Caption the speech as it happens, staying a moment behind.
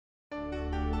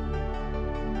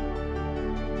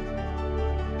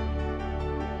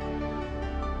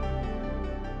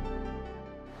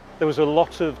There was a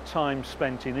lot of time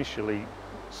spent initially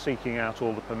seeking out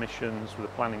all the permissions, the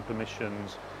planning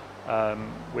permissions.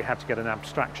 We had to get an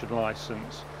abstraction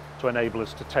licence to enable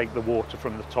us to take the water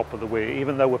from the top of the weir,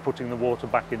 even though we're putting the water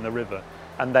back in the river.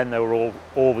 And then there were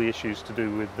all the issues to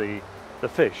do with the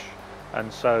fish.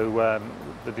 And so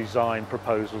the design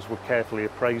proposals were carefully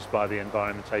appraised by the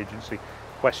Environment Agency,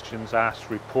 questions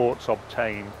asked, reports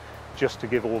obtained, just to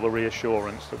give all the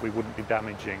reassurance that we wouldn't be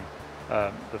damaging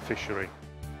the fishery.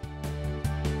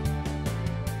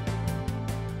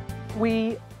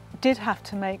 We did have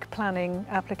to make planning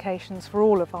applications for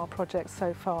all of our projects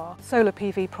so far. Solar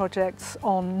PV projects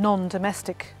on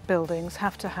non-domestic buildings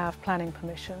have to have planning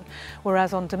permission,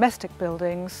 whereas on domestic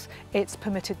buildings it's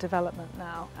permitted development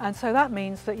now. And so that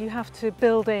means that you have to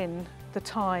build in the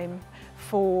time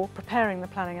for preparing the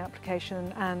planning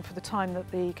application and for the time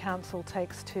that the council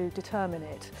takes to determine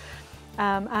it.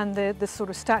 And the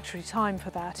sort of statutory time for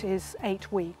that is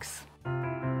 8 weeks.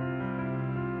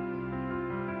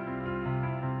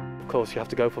 Of course, you have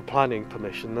to go for planning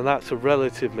permission, and that's a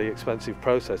relatively expensive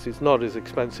process. It's not as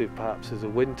expensive perhaps as a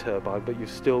wind turbine, but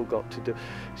you've still got to do,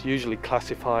 it's usually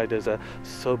classified as a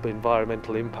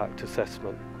sub-environmental impact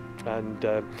assessment, and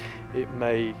it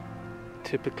may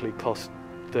typically cost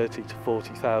 £30,000 to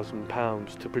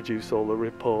 £40,000 to produce all the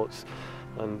reports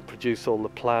and produce all the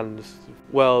plans.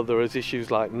 Well, there is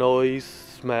issues like noise,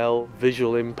 smell,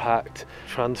 visual impact,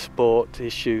 transport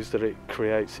issues that it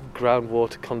creates,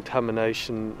 groundwater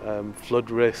contamination, flood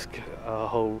risk, a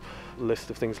whole list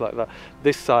of things like that.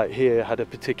 This site here had a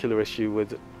particular issue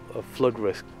with a flood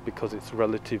risk because it's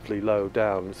relatively low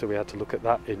down, so we had to look at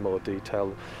that in more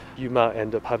detail. You might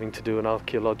end up having to do an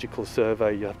archaeological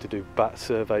survey, you have to do bat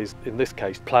surveys. In this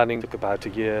case, planning took about a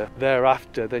year.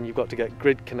 Thereafter, then you've got to get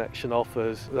grid connection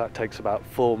offers. That takes about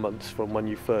 4 months from when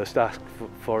you first ask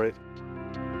for it.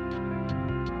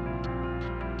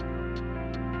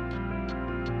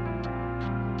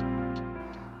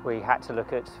 We had to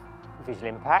look at visual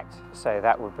impact, so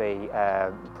that would be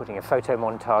putting a photo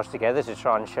montage together to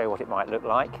try and show what it might look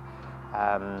like.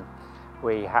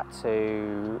 We had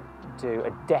to do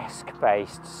a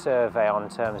desk-based survey on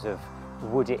terms of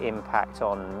would it impact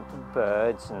on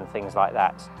birds and things like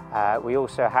that. We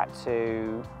also had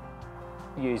to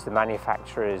use the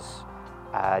manufacturer's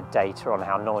data on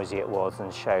how noisy it was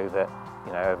and show that,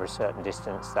 you know, over a certain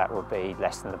distance that would be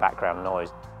less than the background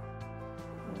noise.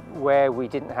 Where we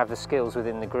didn't have the skills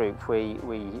within the group, we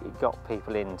got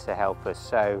people in to help us.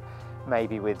 So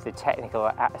maybe with the technical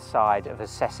side of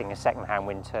assessing a second-hand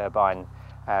wind turbine,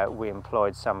 we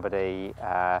employed somebody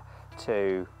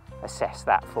to assess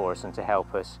that for us and to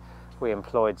help us. We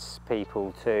employed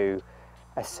people to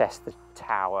assess the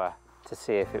tower to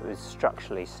see if it was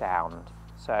structurally sound.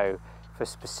 So for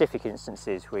specific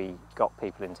instances, we got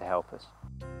people in to help us.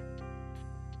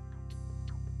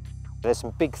 There's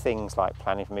some big things like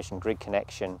planning permission, grid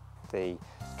connection, the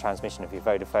transmission of your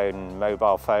Vodafone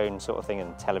mobile phone sort of thing,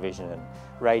 and television and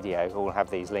radio all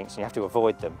have these links, and you have to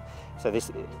avoid them. So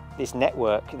this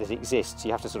network that exists,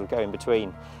 you have to sort of go in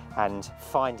between, and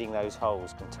finding those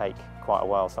holes can take quite a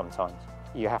while sometimes.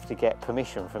 You have to get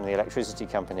permission from the electricity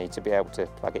company to be able to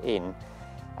plug it in,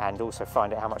 and also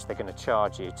find out how much they're going to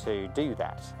charge you to do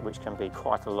that, which can be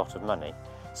quite a lot of money.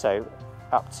 So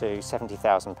up to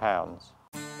 £70,000.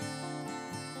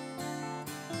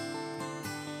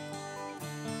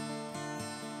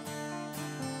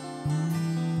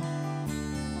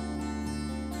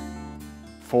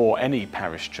 For any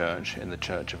parish church in the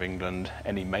Church of England,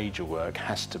 any major work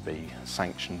has to be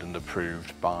sanctioned and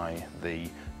approved by the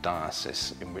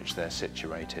diocese in which they're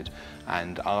situated.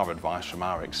 And our advice from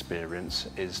our experience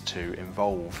is to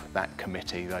involve that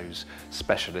committee, those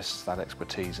specialists, that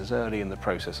expertise, as early in the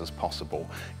process as possible.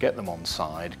 Get them on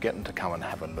side, get them to come and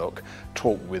have a look,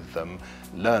 talk with them,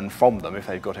 learn from them if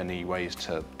they've got any ways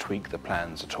to tweak the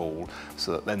plans at all,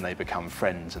 so that then they become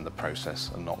friends in the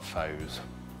process and not foes.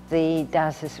 The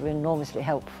diocese are enormously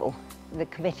helpful. The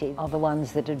committee are the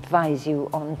ones that advise you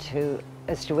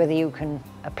as to whether you can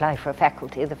apply for a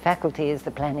faculty. The faculty is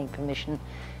the planning permission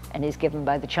and is given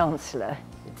by the Chancellor.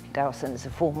 Dowson is a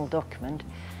formal document,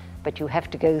 but you have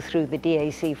to go through the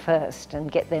DAC first and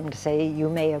get them to say you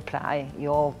may apply,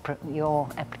 your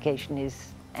application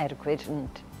is adequate and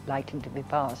likely to be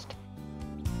passed.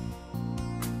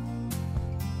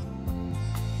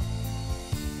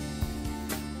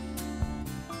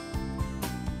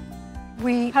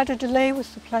 We had a delay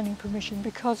with the planning permission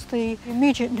because the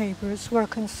immediate neighbours were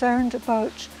concerned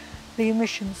about the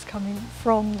emissions coming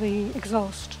from the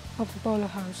exhaust of the boiler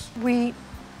house. We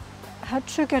had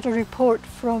to get a report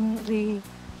from the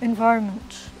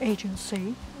Environment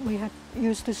Agency. We had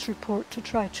used this report to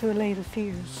try to allay the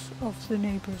fears of the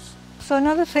neighbours. So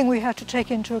another thing we had to take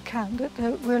into account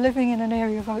that we're living in an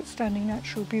area of outstanding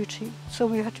natural beauty, so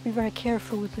we had to be very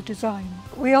careful with the design.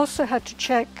 We also had to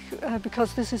check,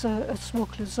 because this is a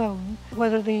smokeless zone,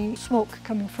 whether the smoke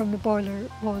coming from the boiler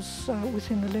was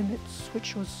within the limits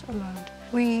which was allowed.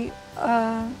 We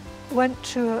went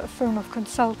to a firm of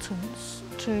consultants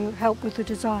to help with the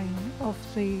design of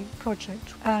the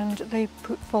project, and they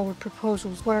put forward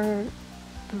proposals where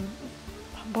the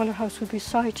boiler house would be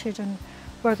sited and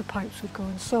where the pipes would go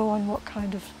and so on, what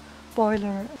kind of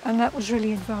boiler, and that was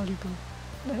really invaluable.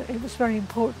 It was very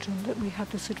important that we had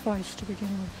this advice to begin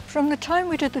with. From the time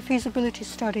we did the feasibility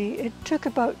study, it took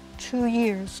about 2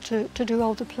 years to do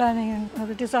all the planning and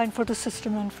the design for the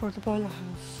system and for the boiler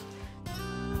house.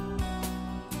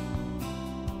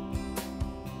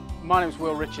 My name is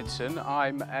Will Richardson.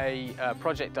 I'm a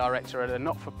project director at a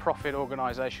not-for-profit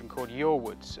organisation called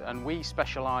Yorwoods, and we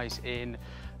specialise in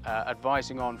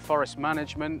advising on forest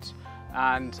management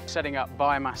and setting up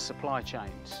biomass supply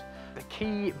chains. The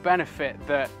key benefit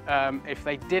that if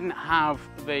they didn't have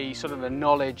the the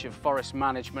knowledge of forest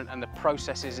management and the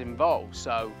processes involved,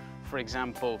 so for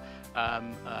example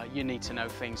you need to know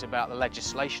things about the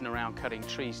legislation around cutting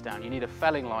trees down. You need a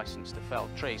felling licence to fell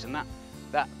trees, and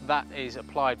that is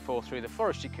applied for through the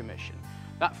Forestry Commission.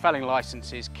 That felling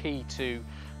licence is key to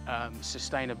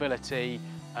sustainability.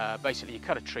 Basically, you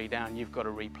cut a tree down, you've got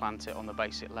to replant it on the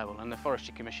basic level, and the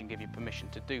Forestry Commission give you permission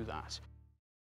to do that.